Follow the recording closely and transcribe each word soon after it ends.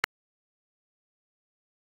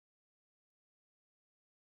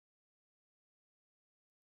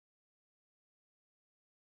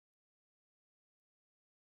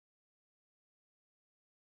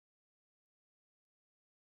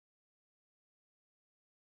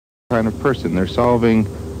kind of person. They're solving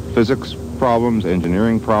physics problems,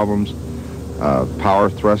 engineering problems, power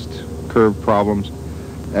thrust curve problems.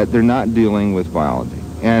 They're not dealing with biology.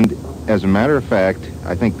 And as a matter of fact,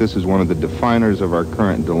 I think this is one of the definers of our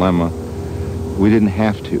current dilemma. We didn't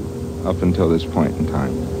have to up until this point in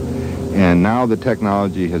time. And now the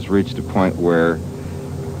technology has reached a point where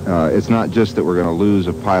it's not just that we're going to lose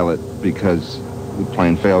a pilot because the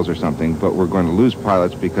plane fails or something, but we're going to lose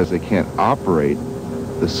pilots because they can't operate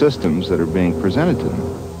the systems that are being presented to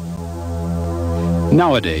them.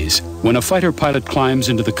 Nowadays, when a fighter pilot climbs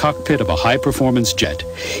into the cockpit of a high-performance jet,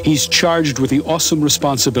 he's charged with the awesome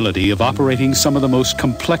responsibility of operating some of the most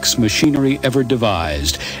complex machinery ever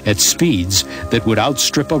devised at speeds that would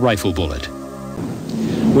outstrip a rifle bullet.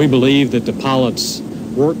 We believe that the pilot's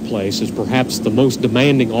workplace is perhaps the most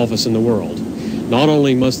demanding office in the world. Not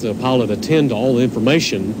only must the pilot attend to all the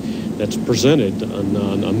information that's presented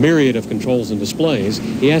on a myriad of controls and displays,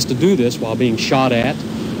 he has to do this while being shot at,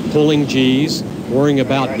 pulling G's, worrying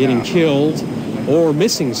about getting killed or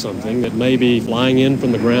missing something that may be flying in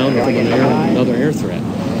from the ground or from another air threat.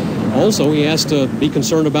 Also, he has to be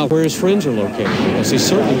concerned about where his friends are located because he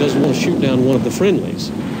certainly doesn't want to shoot down one of the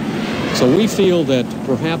friendlies. So we feel that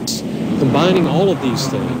perhaps combining all of these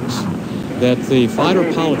things, that the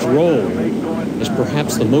fighter pilot's role is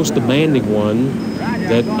perhaps the most demanding one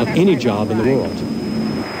of any job in the world.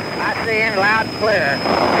 I see him loud and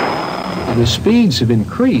clear. The speeds have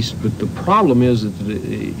increased, but the problem is that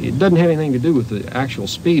it doesn't have anything to do with the actual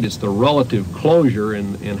speed. It's the relative closure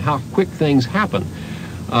and how quick things happen.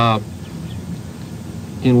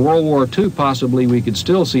 In World War II, possibly, we could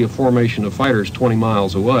still see a formation of fighters 20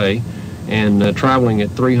 miles away and traveling at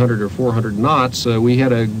 300 or 400 knots. We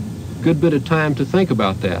had a good bit of time to think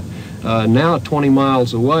about that. Now 20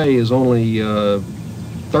 miles away is only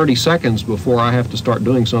 30 seconds before I have to start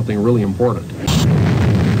doing something really important.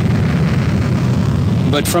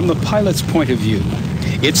 But from the pilot's point of view,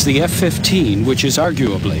 it's the F-15 which is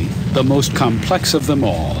arguably the most complex of them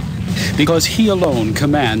all, because he alone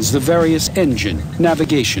commands the various engine,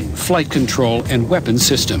 navigation, flight control, and weapon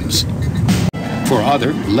systems. For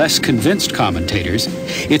other, less convinced commentators,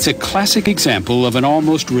 it's a classic example of an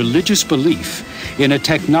almost religious belief in a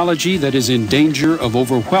technology that is in danger of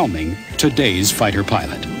overwhelming today's fighter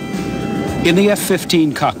pilot. In the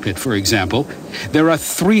F-15 cockpit, for example, there are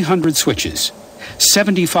 300 switches,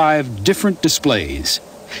 75 different displays,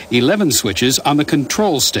 11 switches on the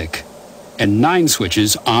control stick, and 9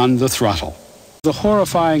 switches on the throttle. The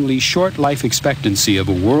horrifyingly short life expectancy of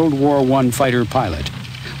a World War I fighter pilot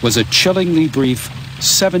was a chillingly brief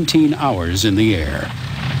 17 hours in the air.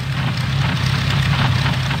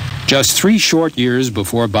 Just 3 short years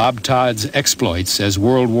before Bob Todd's exploits as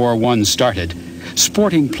World War I started,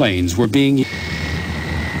 sporting planes were being used.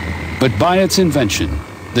 But by its invention,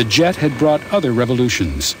 the jet had brought other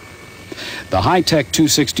revolutions. The high-tech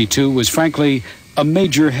 262 was frankly a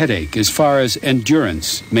major headache as far as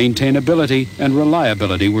endurance, maintainability, and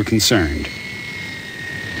reliability were concerned.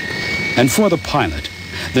 And for the pilot,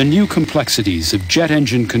 the new complexities of jet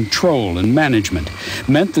engine control and management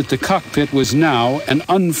meant that the cockpit was now an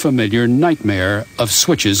unfamiliar nightmare of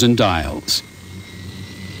switches and dials.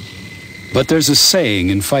 But there's a saying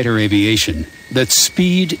in fighter aviation that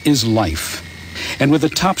speed is life. And with a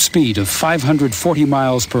top speed of 540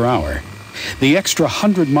 miles per hour, the extra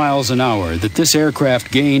 100 miles an hour that this aircraft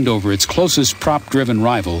gained over its closest prop-driven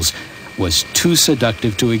rivals was too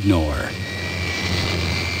seductive to ignore.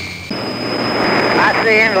 I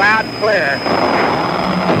see him loud and clear.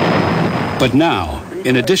 But now,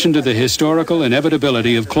 in addition to the historical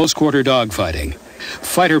inevitability of close-quarter dogfighting,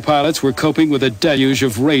 fighter pilots were coping with a deluge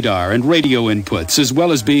of radar and radio inputs, as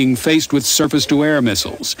well as being faced with surface-to-air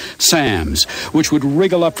missiles, SAMs, which would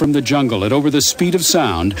wriggle up from the jungle at over the speed of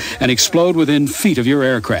sound and explode within feet of your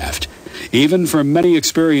aircraft. Even for many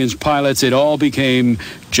experienced pilots, it all became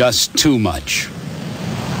just too much.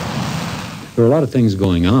 There were a lot of things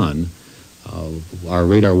going on. Our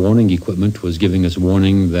radar warning equipment was giving us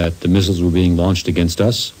warning that the missiles were being launched against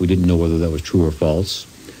us. We didn't know whether that was true or false.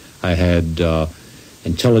 I had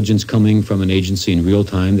intelligence coming from an agency in real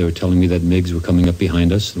time. They were telling me that MiGs were coming up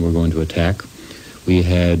behind us and were going to attack. We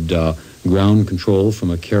had ground control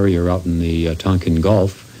from a carrier out in the Tonkin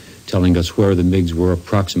Gulf telling us where the MiGs were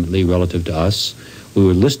approximately relative to us. We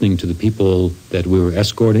were listening to the people that we were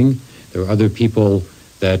escorting. There were other people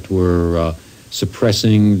that were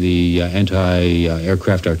suppressing the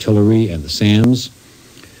anti-aircraft artillery and the SAMs,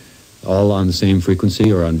 all on the same frequency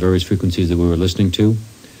or on various frequencies that we were listening to.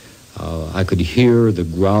 I could hear the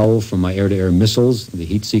growl from my air-to-air missiles. The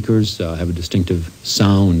heat seekers have a distinctive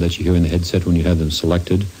sound that you hear in the headset when you have them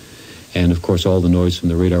selected. and of course all the noise from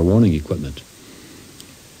the radar warning equipment.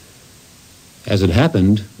 As it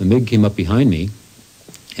happened, the MiG came up behind me,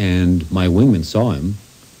 and my wingman saw him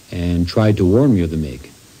and tried to warn me of the MiG.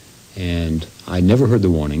 And I never heard the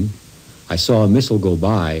warning. I saw a missile go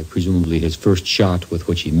by, presumably his first shot, with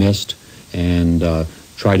which he missed, and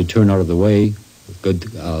tried to turn out of the way.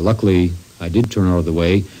 Luckily, I did turn out of the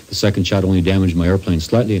way. The second shot only damaged my airplane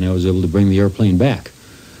slightly, and I was able to bring the airplane back.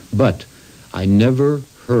 But I never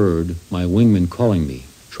heard my wingman calling me,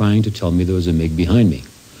 trying to tell me there was a MiG behind me.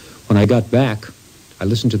 When I got back, I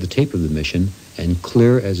listened to the tape of the mission, and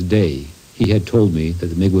clear as day, he had told me that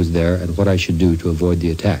the MiG was there and what I should do to avoid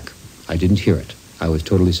the attack. I didn't hear it. I was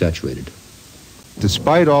totally saturated.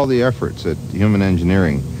 Despite all the efforts at human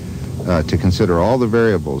engineering to consider all the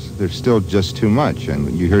variables, there's still just too much.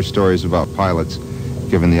 And you hear stories about pilots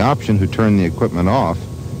given the option who turn the equipment off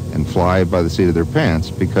and fly by the seat of their pants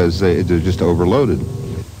because they're just overloaded.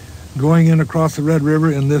 Going in across the Red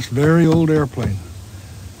River in this very old airplane,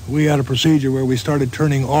 we had a procedure where we started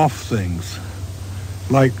turning off things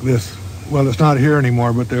like this. Well, it's not here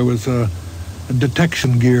anymore, but there was a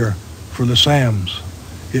detection gear for the SAMs.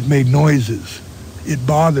 It made noises. It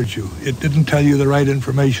bothered you. It didn't tell you the right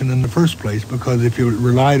information in the first place, because if you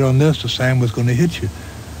relied on this, the SAM was going to hit you.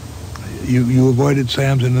 You avoided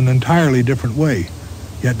SAMs in an entirely different way.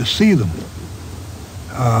 You had to see them.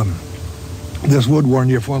 This would warn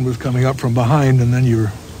you if one was coming up from behind, and then you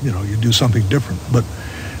do something different. But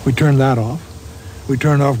we turned that off. We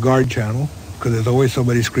turned off guard channel, because there's always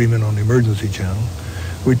somebody screaming on the emergency channel.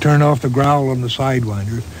 We turned off the growl on the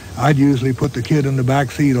sidewinders. I'd usually put the kid in the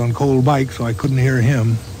back seat on cold bike so I couldn't hear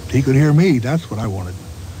him. He could hear me. That's what I wanted.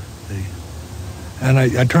 See? And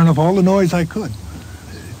I turned off all the noise I could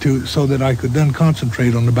so that I could then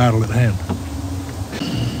concentrate on the battle at hand.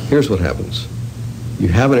 Here's what happens. You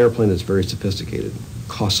have an airplane that's very sophisticated,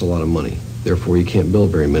 costs a lot of money. Therefore, you can't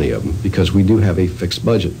build very many of them because we do have a fixed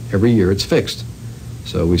budget. Every year it's fixed.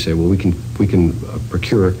 So we say, well, we can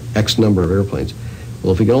procure X number of airplanes.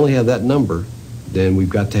 Well, if we can only have that number, then we've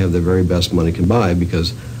got to have the very best money can buy,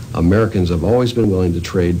 because Americans have always been willing to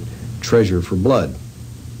trade treasure for blood.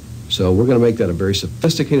 So we're going to make that a very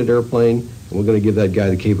sophisticated airplane, and we're going to give that guy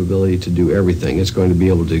the capability to do everything. It's going to be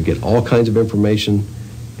able to get all kinds of information,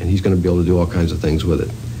 and he's going to be able to do all kinds of things with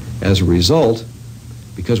it. As a result,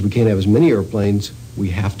 because we can't have as many airplanes, we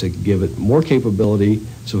have to give it more capability,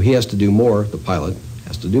 so he has to do more, the pilot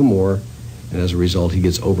has to do more, and as a result he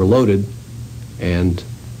gets overloaded, and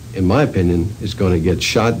in my opinion is going to get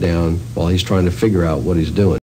shot down while he's trying to figure out what he's doing.